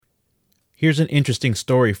Here's an interesting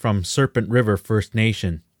story from Serpent River First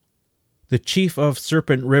Nation. The chief of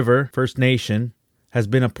Serpent River First Nation has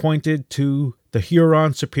been appointed to the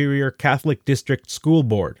Huron Superior Catholic District School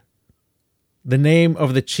Board. The name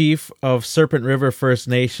of the chief of Serpent River First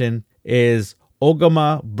Nation is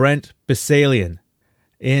Ogama Brent Bisalian.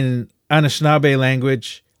 In Anishinaabe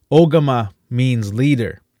language, Ogama means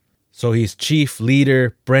leader. So he's Chief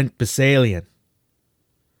Leader Brent Bisalian.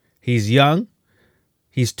 He's young,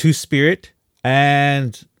 he's Two-Spirit,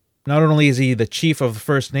 and not only is he the chief of the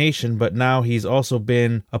First Nation, but now he's also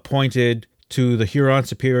been appointed to the Huron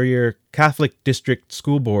Superior Catholic District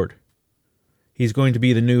School Board. He's going to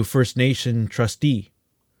be the new First Nation trustee.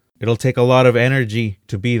 It'll take a lot of energy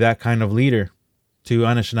to be that kind of leader to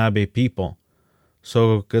Anishinaabe people.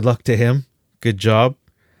 So good luck to him. Good job.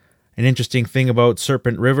 An interesting thing about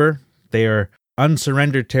Serpent River, they are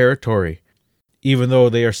unsurrendered territory, even though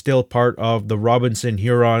they are still part of the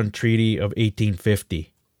Robinson-Huron Treaty of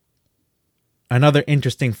 1850. Another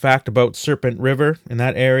interesting fact about Serpent River in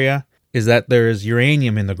that area is that there is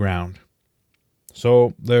uranium in the ground.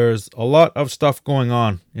 So there's a lot of stuff going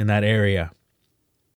on in that area.